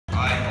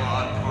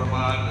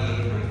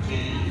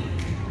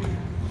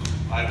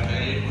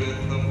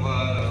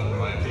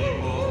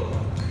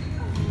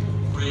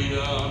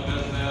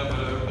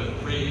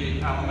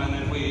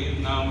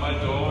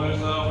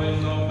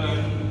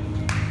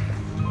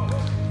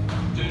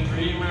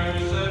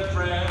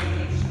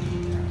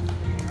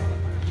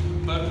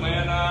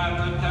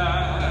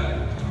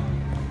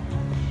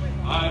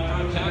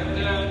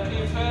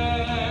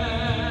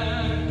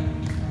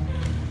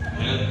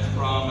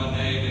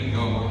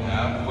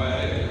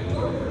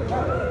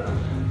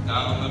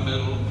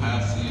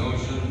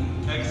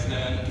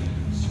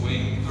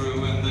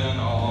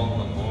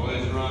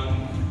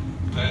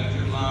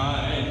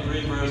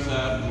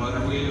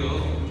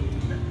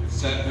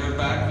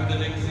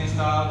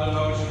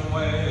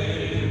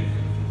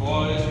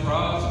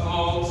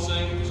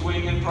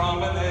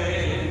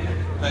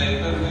They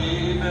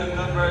believe in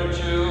the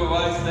virtue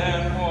I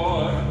stand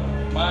for,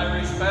 my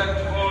respect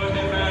for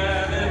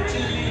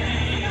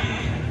humanity.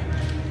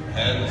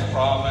 Heads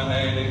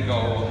promenade and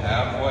go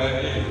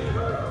halfway,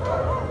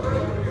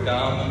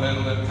 down the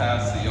middle and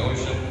past the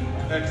ocean,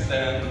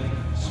 extend,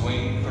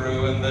 swing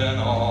through and then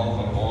all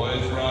the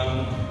boys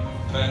run.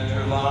 Bend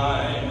your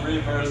line,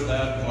 reverse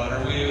that flutter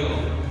wheel,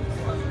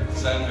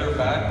 send her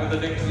back with a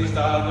Dixie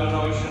style to an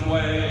ocean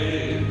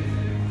wave.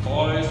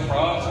 Boys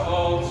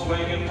crossfold,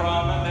 swing and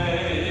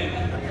promenade.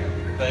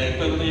 They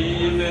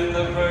believe in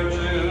the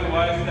virtue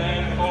I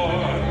stand for,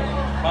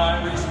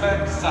 my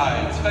respect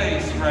sides,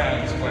 face,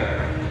 grand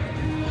square.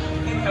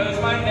 Because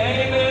my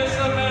name is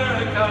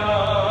America,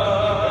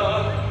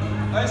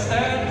 I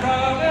stand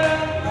proud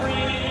and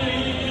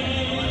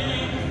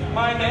free.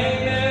 My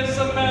name is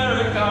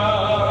America.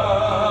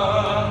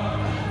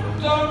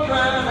 Don't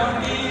tread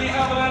on me,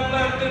 how I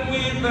left and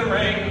weave the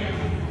ring.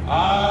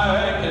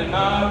 I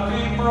cannot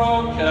be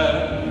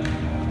broken,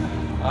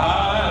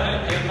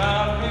 I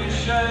cannot be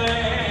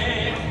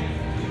shamed.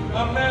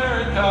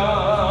 America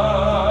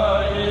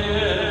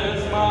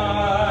is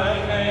my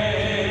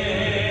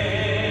name.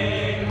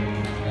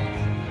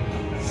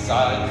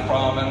 Sides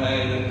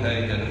promenade and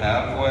take it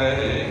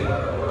halfway,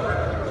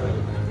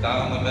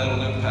 down the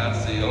middle and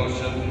past the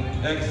ocean,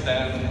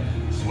 extend,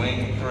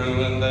 swing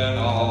through and then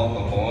all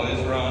the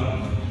boys run.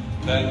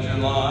 Bend your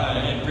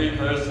line,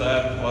 reverse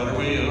that flutter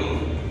wheel,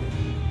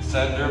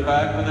 send her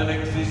back with a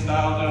Dixie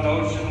style to an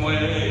ocean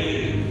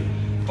wave.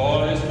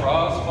 Boys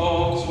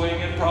crossfold,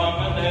 swing and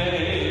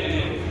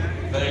promenade.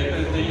 They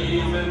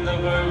believe in the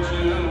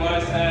virtue I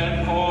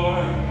stand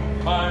for,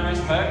 my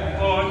respect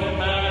for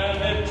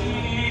humanity.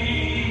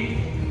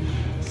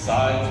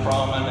 Sides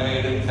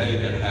promenade and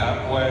take it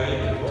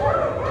halfway,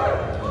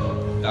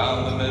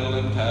 down the middle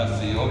and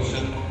past the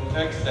ocean,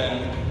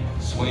 extend,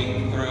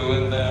 swing through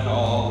and then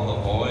all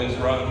the boys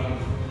run.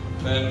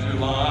 Bend your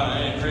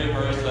line,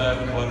 reverse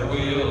that flutter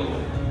wheel,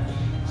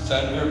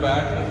 send her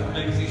back with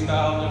a Dixie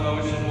style to an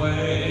ocean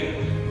wave.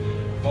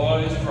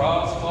 Boys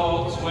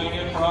crossfold, swing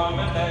and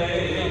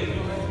promenade.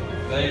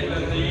 They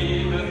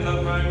believe in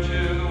the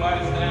virtue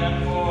I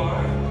stand for,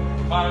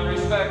 my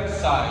respect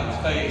sides,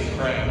 face,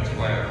 grand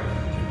square.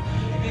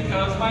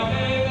 Because my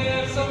name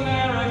is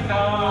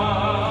America,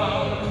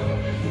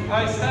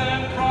 I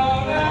stand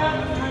proud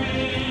and free.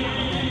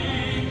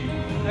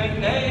 My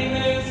name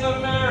is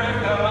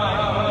America.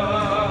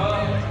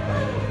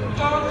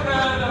 Don't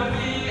tread on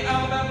me,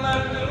 out and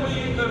left and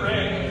weave the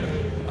ring.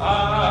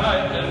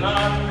 I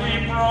cannot be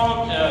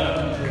broken,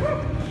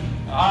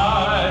 I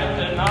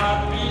cannot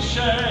be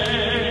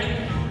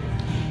shamed.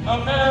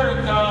 America